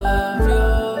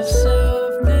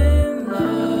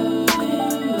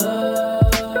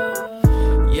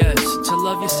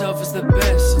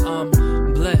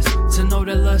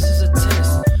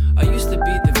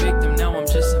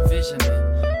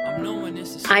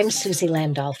I'm Susie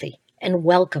Landolfi, and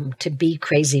welcome to Be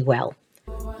Crazy Well.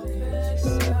 All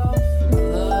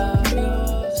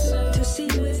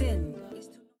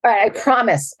right, I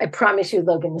promise you,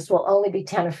 Logan, this will only be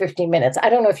 10 or 15 minutes.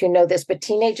 I don't know if you know this, but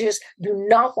teenagers do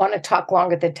not want to talk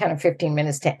longer than 10 or 15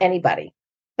 minutes to anybody.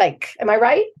 Like, am I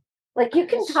right? Like you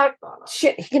can talk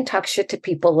shit. He can talk shit to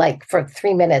people like for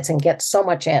 3 minutes and get so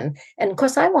much in. And of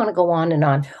course, I want to go on and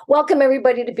on. Welcome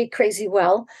everybody to Be Crazy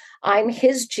Well. I'm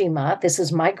his Gma. This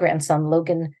is my grandson,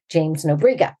 Logan James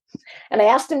Nobriga. And I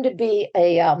asked him to be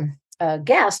a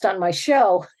guest on my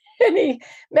show. And he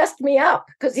messed me up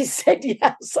because he said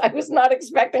yes. I was not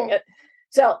expecting it.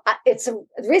 So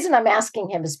the reason I'm asking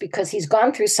him is because he's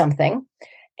gone through something.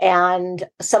 And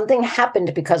something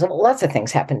happened because of it. Lots of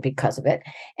things happened because of it.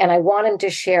 And I want him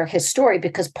to share his story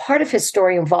because part of his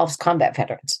story involves combat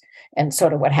veterans and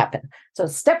sort of what happened. So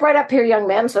step right up here, young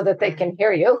man, so that they can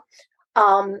hear you.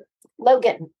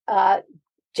 Logan,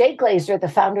 Jay Glazer, the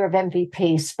founder of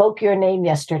MVP, spoke your name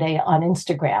yesterday on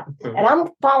Instagram. Mm-hmm. And I'm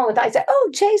following. I said, oh,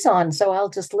 Jay's on, so I'll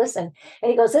just listen.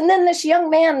 And he goes, and then this young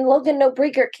man, Logan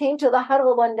Nobriga, came to the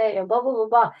huddle one day and blah, blah, blah,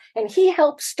 blah. And he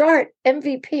helped start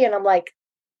MVP. And I'm like,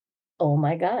 oh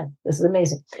my God, this is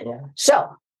amazing. Yeah. So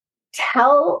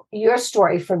tell your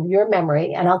story from your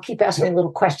memory, and I'll keep asking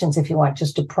little questions if you want,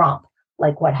 just to prompt,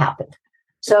 like what happened.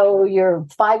 So you're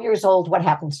 5 years old. What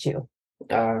happens to you?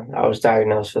 I was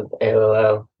diagnosed with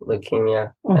ALL,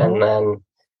 leukemia. Mm-hmm. And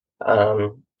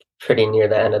then pretty near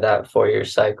the end of that 4-year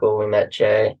cycle, we met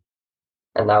Jay.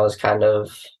 And that was kind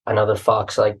of, I know the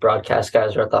Fox broadcast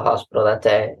guys were at the hospital that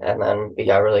day. And then we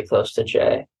got really close to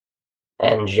Jay.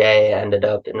 And Jay ended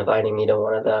up inviting me to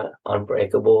one of the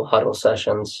Unbreakable huddle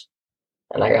sessions.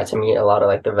 And I got to meet a lot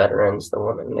of the veterans, the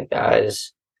women, the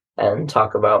guys, and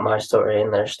talk about my story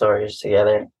and their stories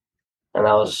together. And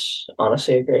that was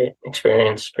honestly a great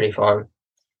experience, pretty fun,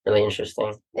 really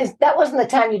interesting. That wasn't the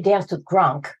time you danced with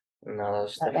Gronk. No,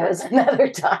 that was another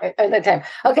time.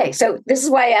 Okay, so this is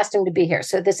why I asked him to be here.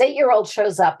 So this 8-year-old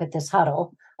shows up at this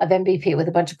huddle of MVP with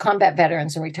a bunch of combat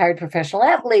veterans and retired professional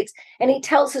athletes, and he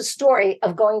tells his story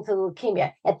of going through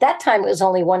leukemia. At that time, it was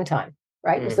only one time,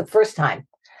 right? It was the first time.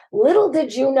 Little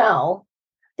did you know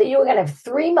that you were going to have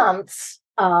 3 months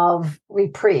of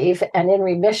reprieve and in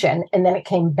remission, and then it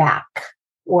came back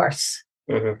worse.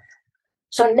 Mm-hmm.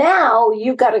 So now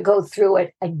you got to go through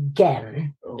it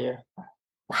again. Yeah.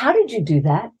 How did you do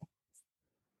that?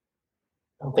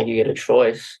 I don't think you get a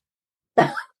choice.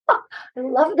 I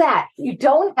love that. You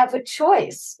don't have a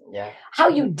choice. Yeah. How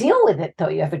you deal with it, though,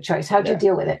 you have a choice. How'd you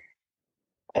deal with it?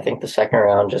 I think the second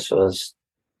round just was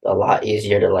a lot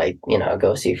easier to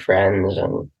go see friends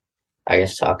and I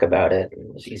guess talk about it. It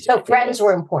was easy. So friends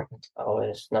were important.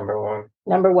 Always number one.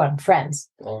 Number one, friends.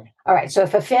 Yeah. All right. So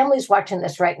if a family's watching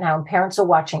this right now and parents are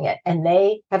watching it and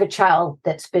they have a child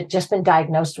that's just been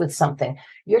diagnosed with something,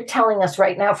 you're telling us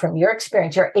right now from your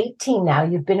experience, you're 18 now,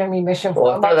 you've been in remission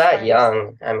for if they're that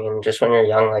young, I mean, just when you're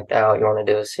young like that, all you want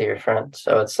to do is see your friends.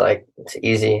 So it's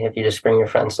easy if you just bring your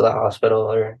friends to the hospital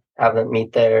or have them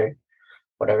meet there.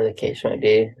 Whatever the case may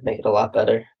be, make it a lot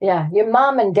better. Yeah. Your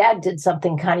mom and dad did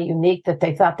something kind of unique that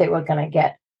they thought they were going to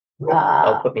get.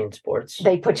 Put me in sports.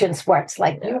 They put you in sports.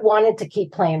 You wanted to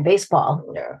keep playing baseball.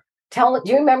 Yeah. Do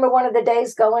you remember one of the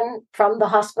days going from the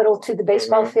hospital to the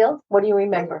baseball field? What do you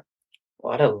remember?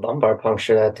 Well, I had a lumbar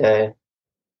puncture that day.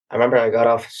 I remember I got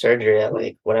off surgery at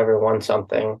 1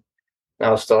 something. And I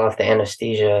was still off the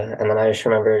anesthesia. And then I just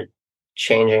remember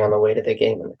changing on the way to the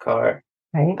game in the car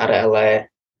out of LA.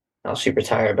 I was super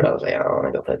tired, but I was like, I don't want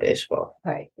to go play baseball.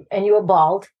 All right. And you were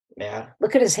bald? Yeah.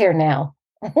 Look at his hair now.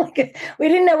 We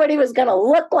didn't know what he was going to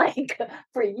look like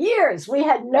for years. We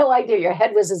had no idea. Your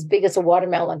head was as big as a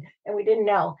watermelon, and we didn't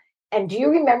know. And do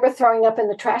you remember throwing up in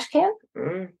the trash can?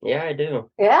 Yeah, I do.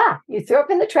 Yeah. You threw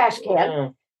up in the trash can. Yeah.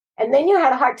 And then you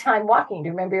had a hard time walking. Do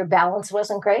you remember your balance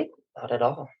wasn't great? Not at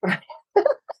all.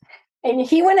 And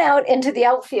he went out into the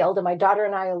outfield, and my daughter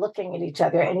and I are looking at each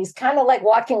other, and he's kind of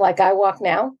walking like I walk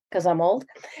now because I'm old.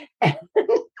 And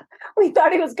we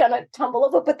thought he was going to tumble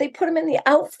over, but they put him in the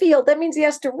outfield. That means he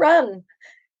has to run.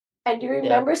 And do you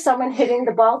remember someone hitting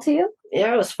the ball to you?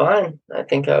 Yeah, it was fine. I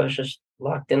think I was just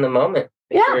locked in the moment.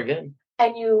 You were good.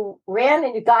 And you ran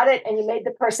and you got it and you made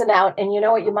the person out. And you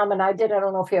know what your mom and I did? I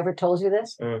don't know if he ever told you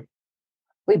this.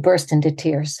 We burst into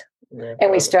tears. Yeah,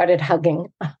 and we started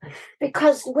hugging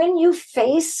because when you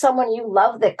face someone you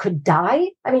love that could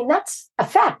die, I mean, that's a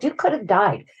fact. You could have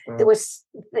died. There was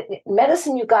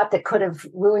medicine you got that could have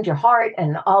ruined your heart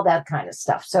and all that kind of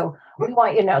stuff. So we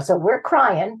want you to know. So we're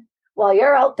crying while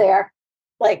you're out there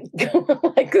like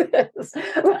this,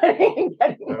 running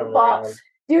and getting the ball.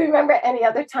 Do you remember any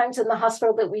other times in the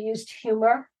hospital that we used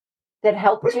humor? that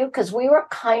helped you? Because we were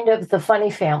kind of the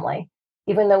funny family,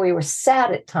 even though we were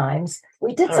sad at times.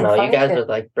 We did I don't some know. funny You guys shit. would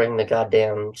like bring the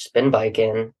goddamn spin bike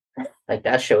in. Like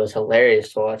that shit was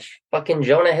hilarious to watch. Fucking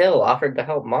Jonah Hill offered to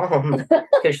help mom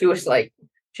because she was like,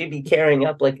 she'd be carrying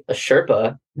up like a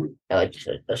Sherpa, and, like just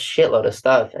a shitload of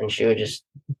stuff, and she would just.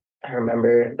 I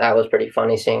remember that was pretty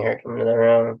funny seeing her come into the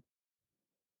room.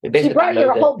 We She basically brought your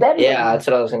moved it. whole bedroom. Yeah, that's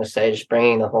what I was gonna say. Just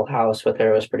bringing the whole house with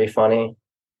her was pretty funny.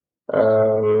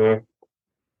 What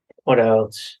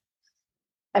else?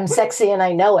 I'm sexy and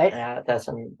I know it. Yeah, that's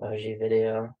an emoji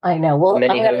video. I know. Well, I'm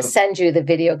Mini going to hoop. send you the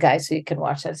video, guys, so you can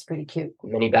watch that. It's pretty cute.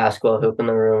 Mini basketball hoop in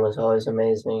the room was always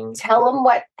amazing. Tell them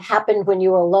what happened when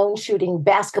you were alone shooting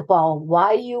basketball,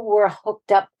 why you were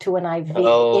hooked up to an IV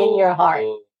in your heart.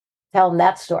 Tell them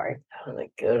that story. That was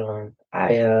a good one.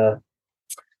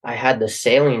 I had the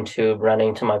saline tube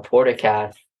running to my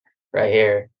portacath right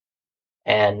here,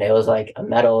 and it was like a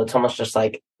metal. It's almost just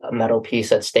like a metal piece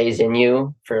that stays in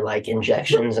you for like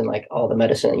injections and like all the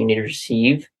medicine that you need to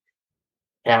receive.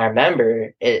 And I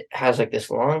remember it has like this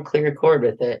long clear cord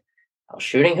with it. I was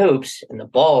shooting hoops and the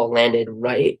ball landed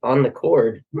right on the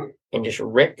cord and just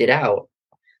ripped it out.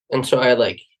 And so I had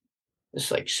like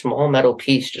this like small metal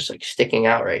piece just like sticking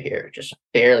out right here, just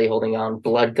barely holding on,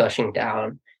 blood gushing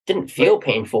down. Didn't feel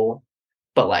painful,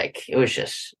 but like it was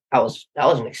just that was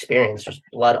an experience. There's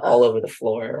blood all over the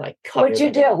floor, like covered. What'd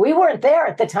you do? We weren't there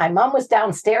at the time. Mom was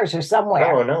downstairs or somewhere.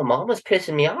 Oh no, Mom was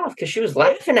pissing me off because she was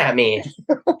laughing at me.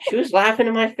 She was laughing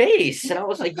in my face, and I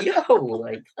was like, "Yo,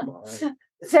 like, come on."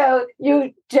 So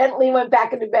you gently went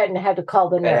back into bed and had to call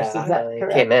the nurse. Is that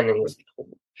correct? Came in and he was like,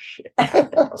 "Holy shit!" I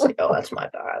was like, "Oh, that's my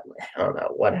bad. Like, I don't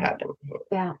know what happened."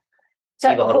 Yeah.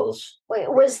 So wait,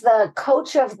 was the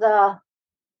coach of the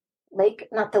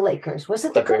not the Lakers? Was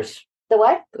it Clippers? The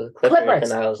what? The Clippers.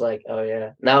 And I was like, "Oh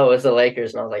yeah." No, it was the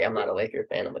Lakers, and I was like, "I'm not a Laker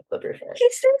fan. I'm a Clipper fan." He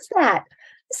says that.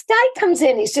 This guy comes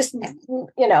in. He's just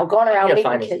going around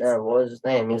meeting kids. What was his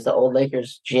name? He was the old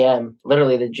Lakers GM,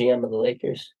 literally the GM of the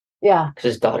Lakers. Yeah, because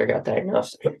his daughter got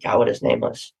diagnosed. I forgot what his name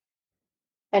was.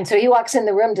 And so he walks in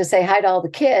the room to say hi to all the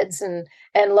kids. And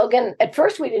Logan, at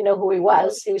first we didn't know who he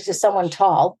was. He was just someone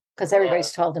tall, because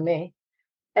everybody's tall to me.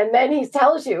 And then he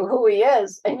tells you who he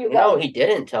is. And you go, no, he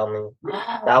didn't tell me.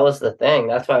 That was the thing.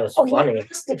 That's why it was funny.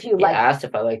 He asked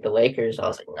if I liked the Lakers. I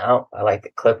was like, no, I like the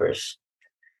Clippers.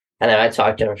 And then I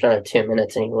talked to him for another 2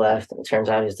 minutes and he left. And it turns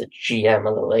out he's the GM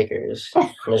of the Lakers.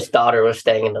 And his daughter was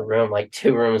staying in the room, like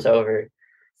 2 rooms over.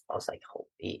 I was like,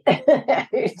 holy.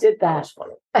 You did that. That was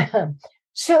funny.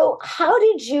 So how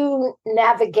did you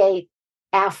navigate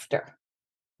after?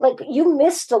 Like, you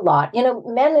missed a lot.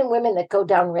 Men and women that go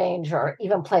downrange or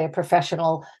even play a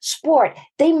professional sport,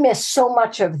 they miss so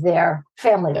much of their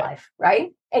family life,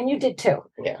 right? And you did too.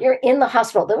 Yeah. You're in the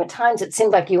hospital. There were times it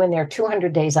seemed like you were in there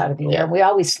 200 days out of the year. We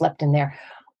always slept in there.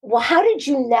 Well, how did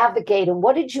you navigate and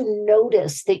what did you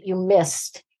notice that you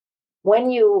missed when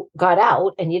you got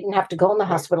out and you didn't have to go in the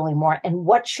hospital anymore? And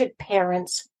what should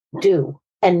parents do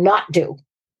and not do?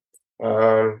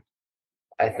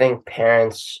 I think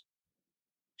parents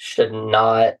should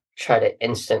not try to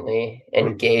instantly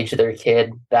engage their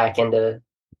kid back into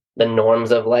the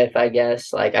norms of life, I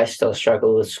guess. Like, I still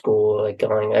struggle with school, like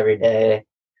going every day.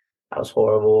 That was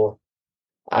horrible.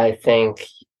 I think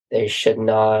they should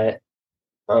not.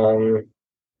 I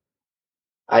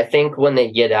think when they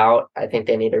get out, I think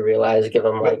they need to realize, give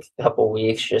them like a couple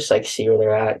weeks, just like see where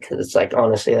they're at. Because it's like,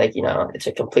 honestly, like, it's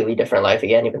a completely different life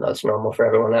again, even though it's normal for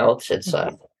everyone else. It's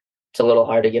a little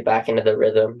hard to get back into the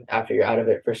rhythm after you're out of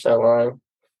it for so long.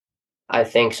 I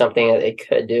think something that they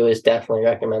could do is definitely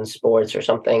recommend sports or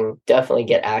something. Definitely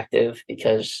get active,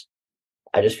 because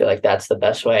I just feel like that's the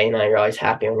best way. You're always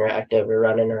happy when you're active or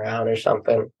running around or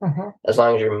something. As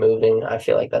long as you're moving, I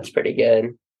feel like that's pretty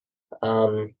good.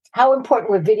 How important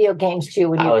were video games to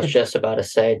you? I was just about to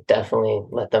say, definitely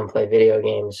let them play video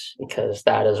games, because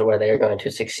that is where they're going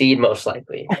to succeed most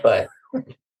likely. But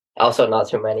also not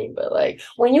too many, but like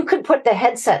when you could put the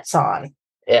headsets on.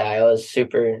 Yeah, it was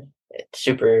super,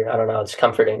 I don't know, it's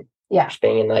comforting. Yeah. Just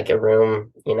being in like a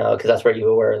room, because that's where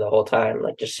you were the whole time,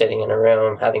 like just sitting in a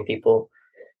room, having people,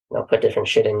 put different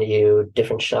shit into you,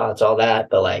 different shots, all that.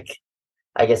 But like,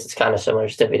 I guess it's kind of similar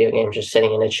to video games, just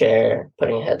sitting in a chair,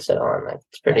 putting a headset on. Like,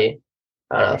 it's pretty,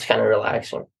 I don't know, it's kind of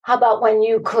relaxing. How about when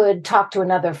you could talk to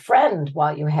another friend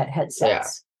while you had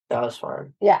headsets? Yeah, that was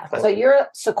fun. Yeah. So you're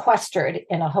sequestered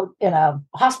in a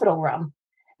hospital room,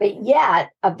 but yet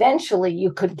eventually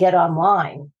you could get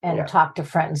online and talk to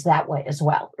friends that way as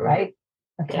well, right?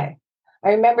 Okay. Yeah. I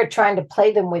remember trying to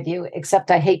play them with you,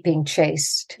 except I hate being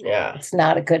chased. Yeah. It's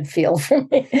not a good feel for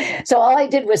me. So all I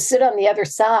did was sit on the other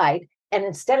side And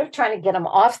instead of trying to get them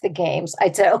off the games,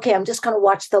 I'd say, okay, I'm just going to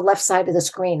watch the left side of the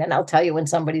screen and I'll tell you when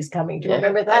somebody's coming. Do you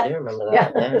remember that? I do remember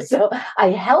that. Yeah. So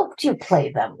I helped you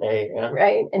play them, There you go.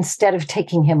 right? Instead of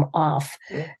taking him off,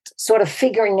 sort of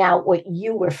figuring out what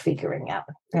you were figuring out.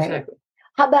 Right? Exactly.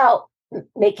 How about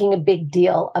making a big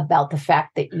deal about the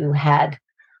fact that you had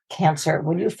cancer?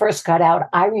 When you first got out,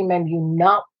 I remember you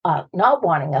not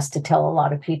wanting us to tell a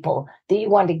lot of people that you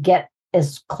wanted to get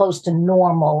as close to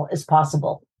normal as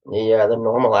possible. Yeah, the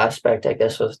normal aspect, I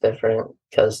guess, was different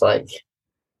because, like,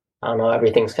 I don't know,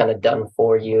 everything's kind of done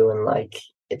for you, and like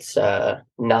it's not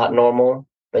normal,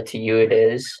 but to you it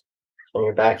is. When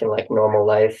you're back in like normal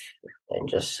life and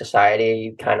just society,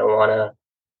 you kind of want to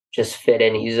just fit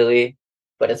in easily,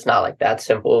 but it's not like that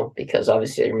simple because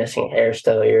obviously you're missing hair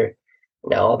still,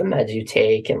 all the meds you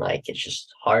take, and like it's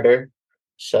just harder.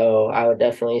 So I would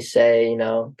definitely say,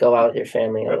 go out with your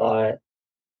family a lot.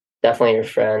 Definitely your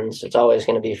friends. It's always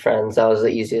going to be friends. That was the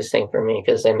easiest thing for me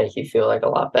because they make you feel like a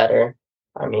lot better.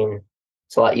 I mean,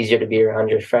 it's a lot easier to be around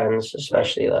your friends,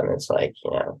 especially when it's like,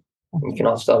 you can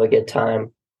all still have a good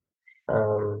time.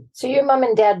 So your mom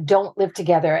and dad don't live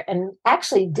together, and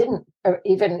actually didn't, or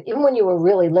even when you were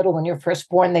really little, when you were first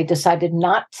born, they decided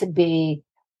not to be,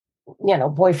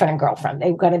 boyfriend and girlfriend.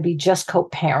 They were going to be just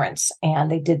co-parents, and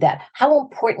they did that. How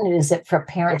important is it for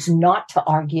parents not to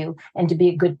argue and to be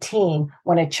a good team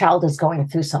when a child is going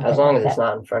through something? As long as it's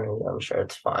not in front of you, I'm sure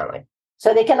it's fine. Like,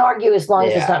 so they can argue as long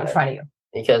as it's not in front of you.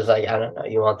 Because, like, I don't know,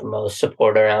 you want the most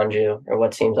support around you, or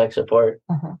what seems like support.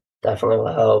 Definitely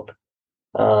will help.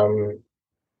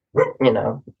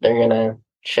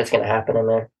 Shit's gonna happen in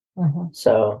there.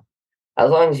 So as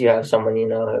long as you have someone who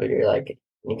you're like,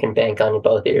 you can bank on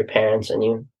both of your parents,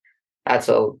 and that's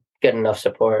a good enough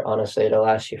support, honestly, to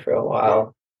last you for a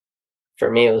while. For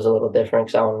me, it was a little different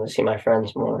because I wanted to see my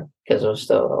friends more because it was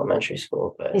still elementary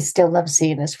school. But he still loves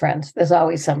seeing his friends. There's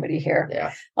always somebody here.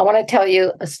 Yeah. I want to tell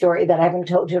you a story that I haven't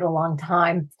told you in a long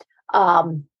time.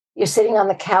 You're sitting on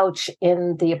the couch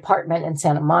in the apartment in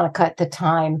Santa Monica at the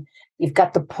time. You've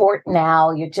got the port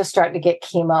now. You're just starting to get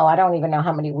chemo. I don't even know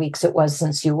how many weeks it was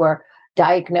since you were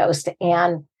diagnosed.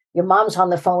 And your mom's on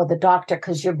the phone with the doctor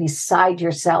because you're beside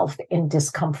yourself in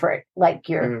discomfort. Like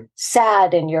you're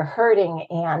sad and you're hurting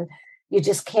and you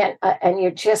just can't, and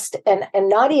you're just, and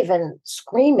not even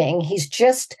screaming. He's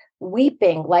just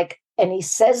weeping. And he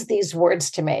says these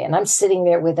words to me, and I'm sitting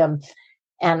there with him,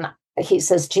 and he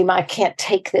says, Gima, I can't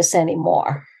take this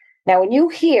anymore. Now, when you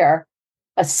hear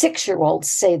a 6-year-old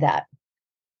say that,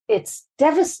 it's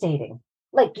devastating.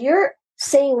 Like you're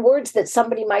saying words that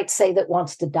somebody might say that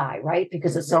wants to die, right?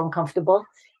 Because it's so uncomfortable.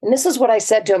 And this is what I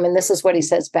said to him, and this is what he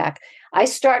says back. I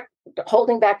start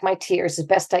holding back my tears as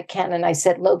best I can. And I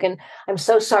said, Logan, I'm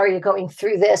so sorry you're going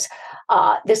through this.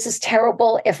 This is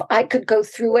terrible. If I could go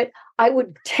through it, I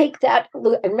would take that.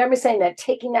 I remember saying that,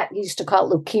 taking that, you used to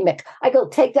call it leukemic. I go,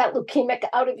 take that leukemic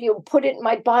out of you and put it in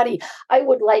my body. I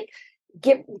would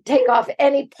take off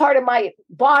any part of my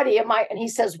body. And he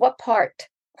says, what part?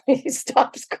 He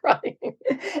stops crying.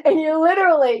 And you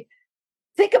literally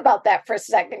think about that for a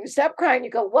second. You stop crying. You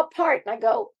go, what part? And I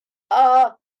go,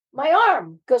 my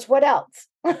arm. He goes, what else?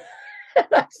 And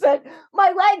I said,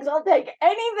 my legs. I'll take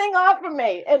anything off of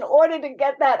me in order to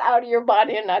get that out of your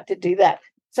body and not to do that.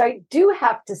 So I do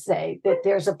have to say that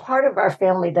there's a part of our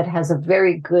family that has a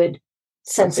very good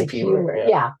sense of humor.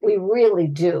 Yeah, we really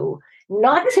do.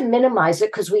 Not to minimize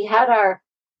it, because we had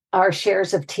our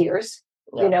shares of tears.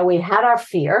 Yeah. We had our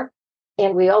fear,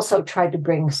 and we also tried to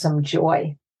bring some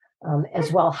joy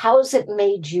as well. How has it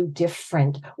made you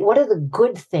different? What are the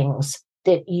good things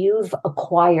that you've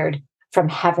acquired from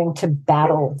having to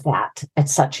battle that at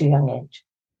such a young age?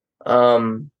 I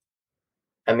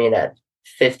mean, at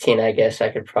 15, I guess I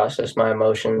could process my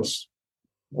emotions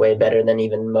way better than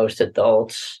even most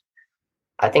adults.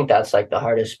 I think that's like the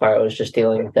hardest part, was just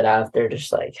dealing with it after,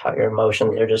 just like how your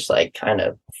emotions are just like kind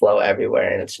of flow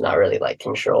everywhere and it's not really like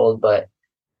controlled. But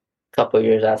a couple of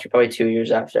years after, probably 2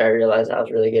 years after, I realized I was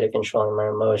really good at controlling my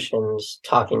emotions.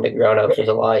 Talking to grown-ups was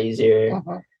a lot easier.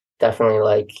 Definitely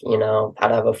how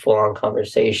to have a full-on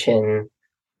conversation.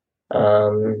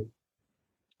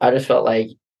 I just felt like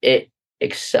it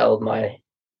excelled my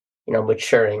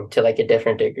maturing to like a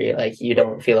different degree. Like you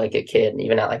don't feel like a kid.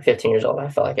 Even at like 15 years old, I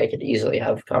felt like I could easily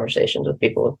have conversations with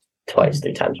people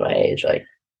 2-3 times my age. Like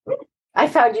I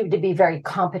found you to be very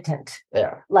competent.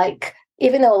 Yeah. Like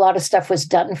even though a lot of stuff was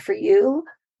done for you,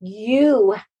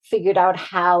 you figured out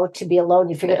how to be alone.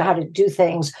 You figured out how to do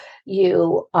things.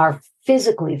 You are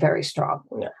physically very strong.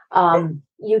 Yeah.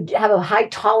 You have a high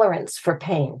tolerance for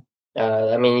pain.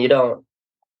 Nothing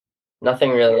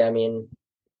really. I mean,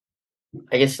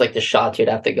 I guess like the shots you'd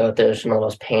have to go through are some of the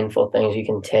most painful things you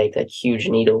can take, like huge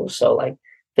needles. So like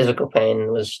physical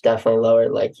pain was definitely lower.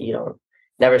 Like you don't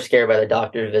never scared by the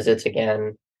doctor's visits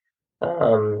again.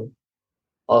 Um,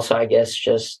 Also, I guess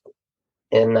just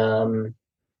in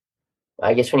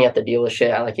I guess when you have to deal with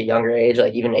shit at like a younger age,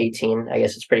 like even 18, I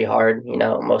guess it's pretty hard. You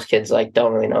know, most kids like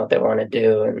don't really know what they want to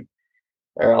do and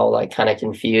are all like kind of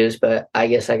confused. But I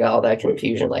guess I got all that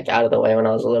confusion like out of the way when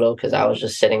I was little because I was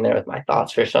just sitting there with my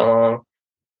thoughts for so long.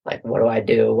 Like, what do I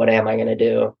do? What am I gonna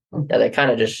do? That they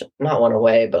kind of just not went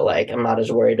away, but like I'm not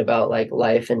as worried about like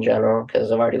life in general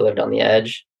because I've already lived on the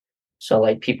edge. So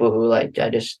like people who like I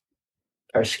just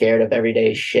are scared of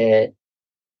everyday shit,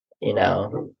 you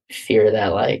know, fear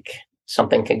that like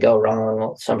something could go wrong.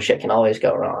 Well, some shit can always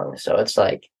go wrong. So it's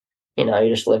like, you know,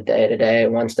 you just live day to day,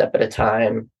 one step at a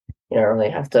time. You don't really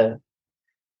have to,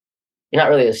 you're not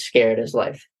really as scared as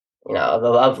life, you know,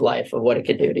 of life, of what it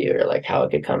could do to you or like how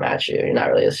it could come at you. You're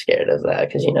not really as scared of that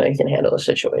because, you know, you can handle the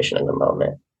situation in the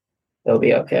moment. It'll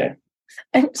be okay.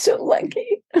 I'm so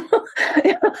lucky.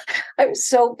 I'm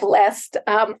so blessed.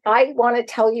 I want to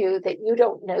tell you that you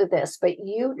don't know this, but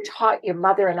you taught your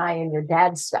mother and I and your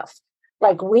dad stuff.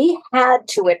 Like we had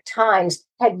to at times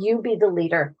have you be the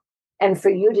leader and for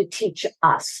you to teach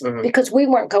us because we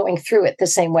weren't going through it the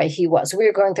same way he was. We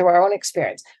were going through our own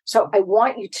experience. So I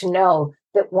want you to know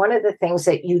that one of the things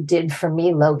that you did for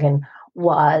me, Logan,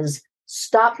 was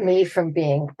stop me from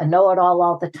being a know-it-all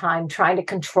all the time, trying to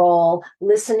control,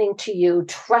 listening to you,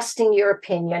 trusting your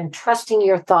opinion, trusting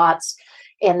your thoughts.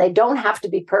 And they don't have to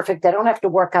be perfect. They don't have to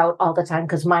work out all the time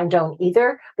because mine don't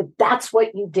either. But that's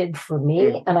what you did for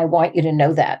me. And I want you to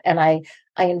know that. And I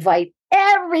invite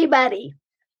everybody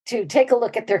to take a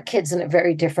look at their kids in a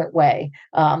very different way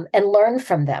and learn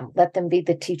from them. Let them be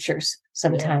the teachers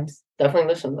sometimes. Yeah, definitely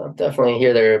listen to them. Definitely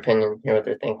hear their opinion, hear what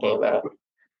they're thinking about.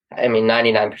 I mean,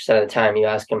 99% of the time you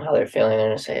ask them how they're feeling, they're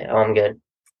going to say, oh, I'm good,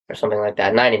 or something like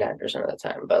that, 99% of the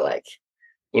time. But like,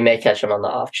 you may catch them on the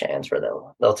off chance where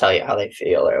they'll tell you how they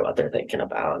feel or what they're thinking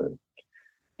about. And,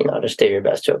 you know, just do your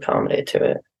best to accommodate to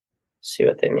it. See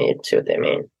what they need, see what they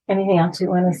mean. Anything else you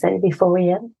want to say before we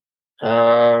end?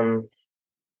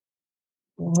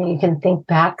 You can think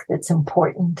back that's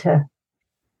important to.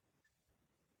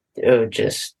 Dude,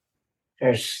 just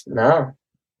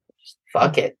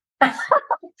fuck it.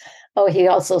 Oh, he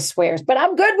also swears, but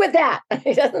I'm good with that.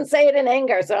 He doesn't say it in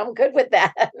anger, so I'm good with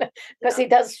that because he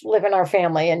does live in our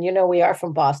family. And, you know, we are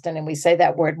from Boston and we say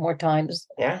that word more times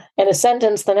in a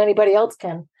sentence than anybody else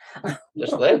can.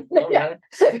 Just live.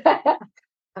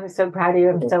 I'm so proud of you.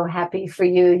 I'm so happy for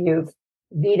you. You've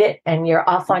beat it and you're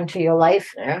off onto your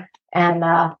life. Yeah. And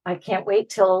I can't wait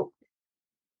till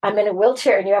I'm in a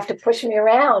wheelchair and you have to push me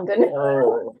around and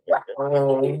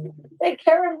take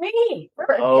care of me.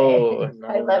 No,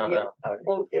 I love you. No.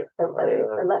 Thank you. I love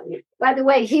you. I love you. By the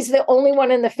way, he's the only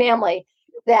one in the family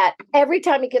that every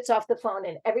time he gets off the phone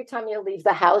and every time you leave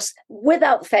the house,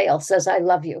 without fail, says, I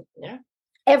love you. Yeah.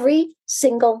 Every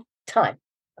single time.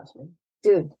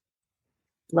 Dude,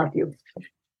 love you.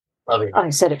 Love you. Oh, I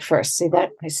said it first. See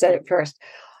that? I said it first.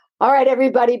 All right,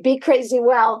 everybody, be crazy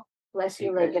well. Bless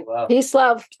you, Logan. Well. Peace,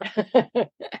 love.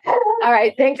 All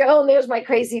right. Thank you. Oh, there's my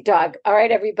crazy dog. All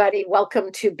right, everybody.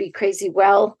 Welcome to Be Crazy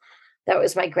Well. That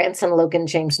was my grandson, Logan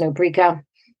James Nobriga.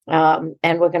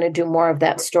 And we're going to do more of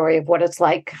that story of what it's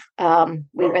like.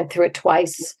 We went through it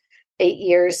twice, 8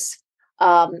 years.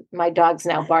 My dog's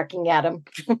now barking at him.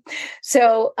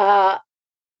 So I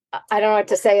don't know what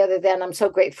to say other than I'm so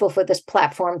grateful for this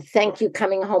platform. Thank you,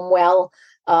 Coming Home Well.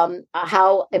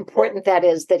 How important that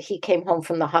is that he came home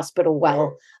from the hospital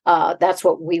well. That's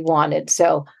what we wanted.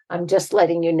 So I'm just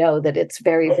letting you know that it's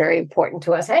very, very important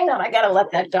to us. Hang on, I got to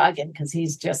let that dog in because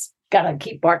he's just got to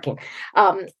keep barking.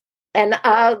 And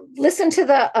listen to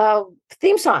the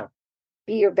theme song,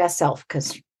 Be Your Best Self,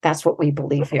 because that's what we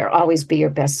believe here. Always be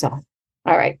your best self.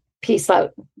 All right. Peace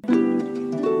out.